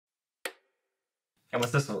And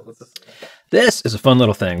what's this one? What's this one? This is a fun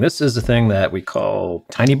little thing. This is a thing that we call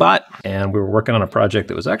TinyBot, and we were working on a project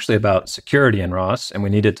that was actually about security in ROS, and we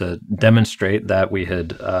needed to demonstrate that we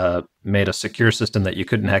had made a secure system that you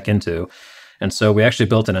couldn't hack into. And so we actually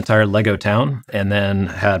built an entire Lego town and then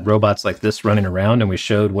had robots like this running around, and we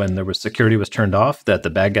showed when there was security was turned off that the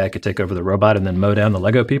bad guy could take over the robot and then mow down the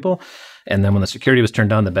Lego people. And then when the security was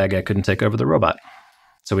turned on, the bad guy couldn't take over the robot.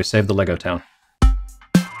 So we saved the Lego town.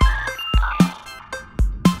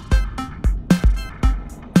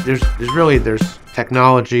 There's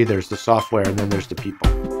technology, there's the software, and then there's the people.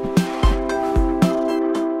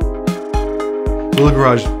 Little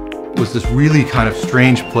Garage was this really kind of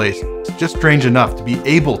strange place. It's just strange enough to be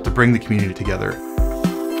able to bring the community together.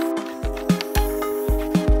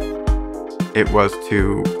 It was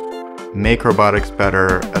to make robotics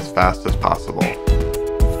better as fast as possible.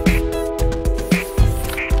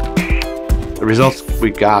 The results we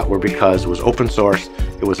got were because it was open source,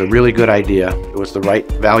 it was a really good idea, it was the right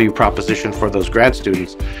value proposition for those grad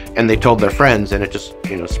students, and they told their friends, and it just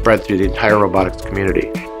spread through the entire robotics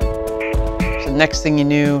community. So the next thing you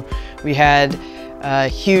knew, we had a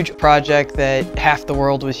huge project that half the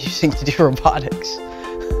world was using to do robotics.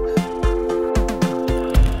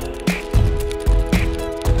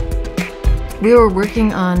 We were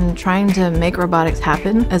working on trying to make robotics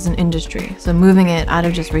happen as an industry, so moving it out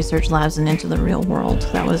of just research labs and into the real world.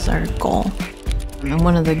 That was our goal. And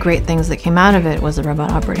one of the great things that came out of it was the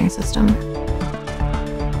robot operating system.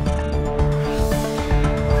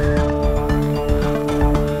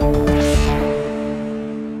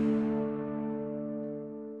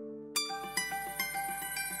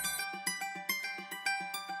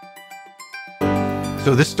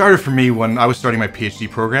 So this started for me when I was starting my PhD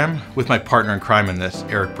program with my partner in crime in this,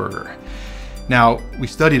 Eric Berger. Now, we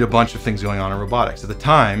studied a bunch of things going on in robotics. At the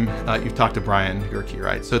time, you've talked to Brian Gerke,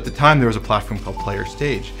 right? So at the time, there was a platform called Player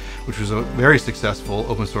Stage, which was a very successful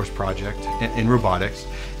open source project in robotics,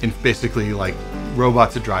 in basically like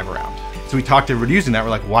robots that drive around. So we talked to everybody using that. We're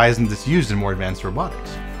like, why isn't this used in more advanced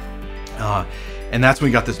robotics? And that's when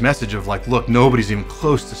we got this message of like, look, nobody's even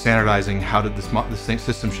close to standardizing how this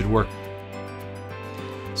system should work.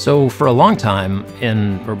 So for a long time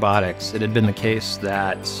in robotics, it had been the case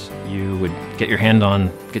that you would get your hands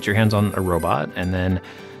on a robot, and then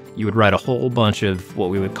you would write a whole bunch of what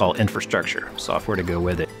we would call infrastructure, software to go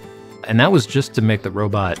with it. And that was just to make the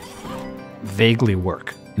robot vaguely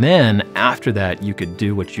work. Then after that, you could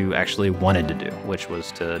do what you actually wanted to do, which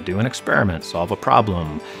was to do an experiment, solve a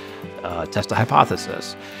problem, test a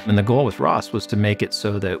hypothesis. And the goal with ROS was to make it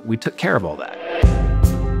so that we took care of all that.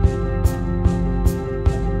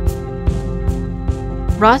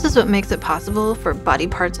 ROS is what makes it possible for body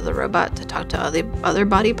parts of the robot to talk to other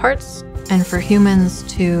body parts, and for humans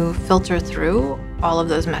to filter through all of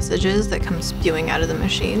those messages that come spewing out of the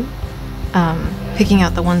machine, picking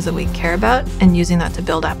out the ones that we care about and using that to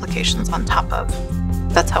build applications on top of.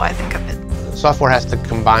 That's how I think of it. Software has to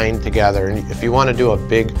combine together, and if you want to do a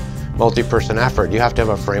big multi-person effort, you have to have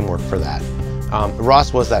a framework for that.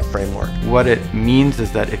 ROS was that framework. What it means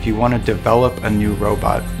is that if you want to develop a new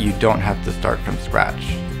robot, you don't have to start from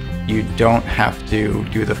scratch. You don't have to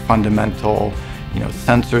do the fundamental,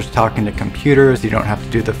 sensors talking to computers. You don't have to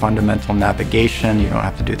do the fundamental navigation. You don't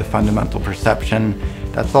have to do the fundamental perception.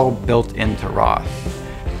 That's all built into ROS.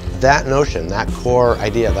 That notion, that core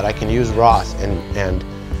idea that I can use ROS and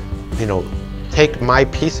take my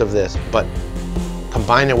piece of this, but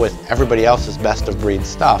combine it with everybody else's best of breed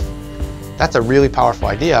stuff, that's a really powerful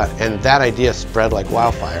idea, and that idea spread like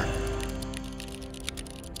wildfire.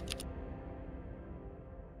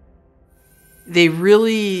 They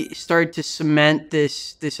really started to cement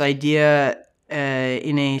this idea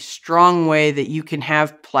in a strong way that you can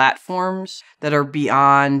have platforms that are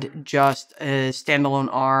beyond just a standalone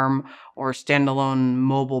ARM or standalone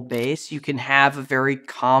mobile base. You can have a very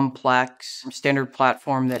complex standard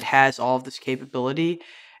platform that has all of this capability.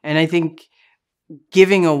 And I think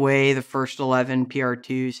giving away the first 11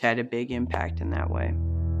 PR2s had a big impact in that way.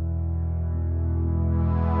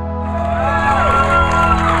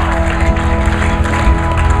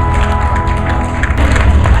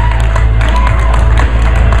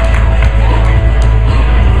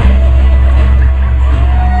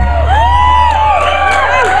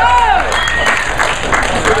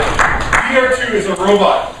 PR2 is a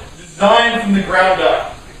robot designed from the ground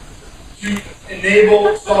up to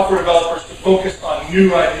enable software developers to focus on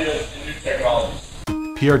new ideas and new technologies.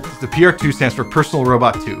 The PR2 stands for Personal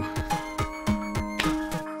Robot 2.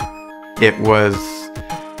 It was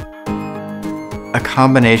a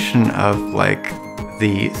combination of like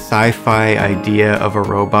the sci-fi idea of a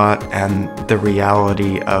robot and the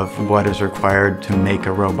reality of what is required to make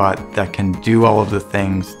a robot that can do all of the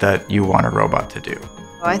things that you want a robot to do.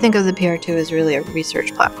 I think of the PR2 as really a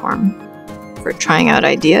research platform for trying out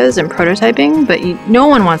ideas and prototyping, but no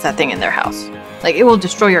one wants that thing in their house. Like, it will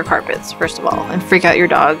destroy your carpets, first of all, and freak out your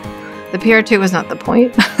dog. The PR2 was not the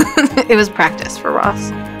point. It was practice for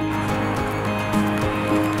Ross.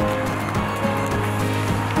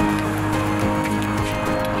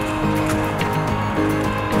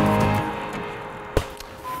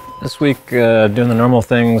 This week, doing the normal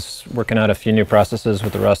things, working out a few new processes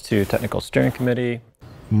with the Ross 2 Technical Steering Committee.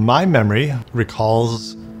 My memory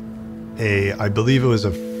recalls I believe it was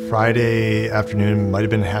a Friday afternoon, might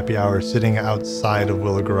have been happy hour, sitting outside of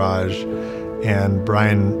Willow Garage, and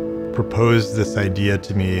Brian proposed this idea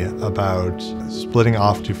to me about splitting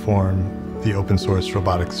off to form the Open Source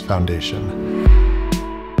Robotics Foundation.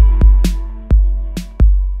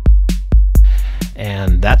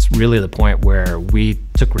 And that's really the point where we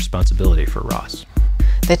took responsibility for Ross.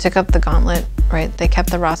 They took up the gauntlet, right? They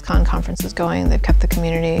kept the RossCon conferences going. They've kept the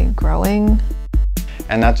community growing.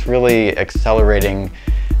 And that's really accelerating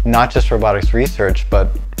not just robotics research,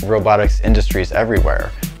 but robotics industries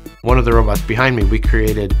everywhere. One of the robots behind me, we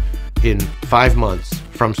created in 5 months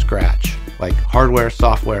from scratch, like hardware,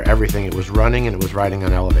 software, everything. It was running and it was riding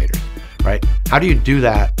on elevators, right? How do you do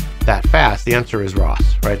that fast? The answer is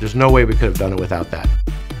Ross, right? There's no way we could have done it without that.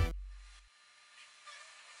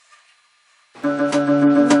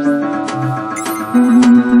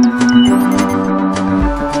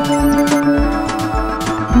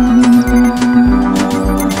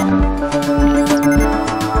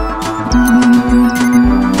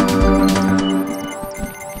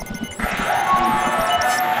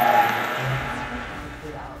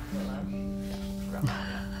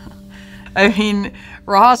 I mean,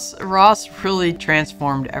 Ross really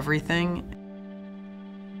transformed everything.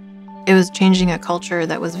 It was changing a culture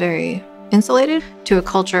that was very insulated to a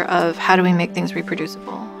culture of how do we make things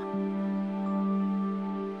reproducible.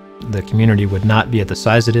 The community would not be at the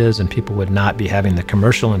size it is, and people would not be having the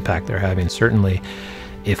commercial impact they're having, certainly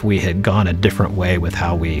if we had gone a different way with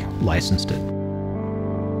how we licensed it.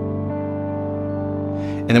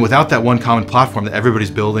 And then without that one common platform that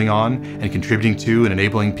everybody's building on and contributing to and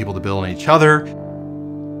enabling people to build on each other,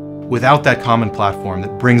 without that common platform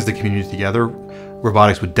that brings the community together,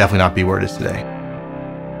 robotics would definitely not be where it is today.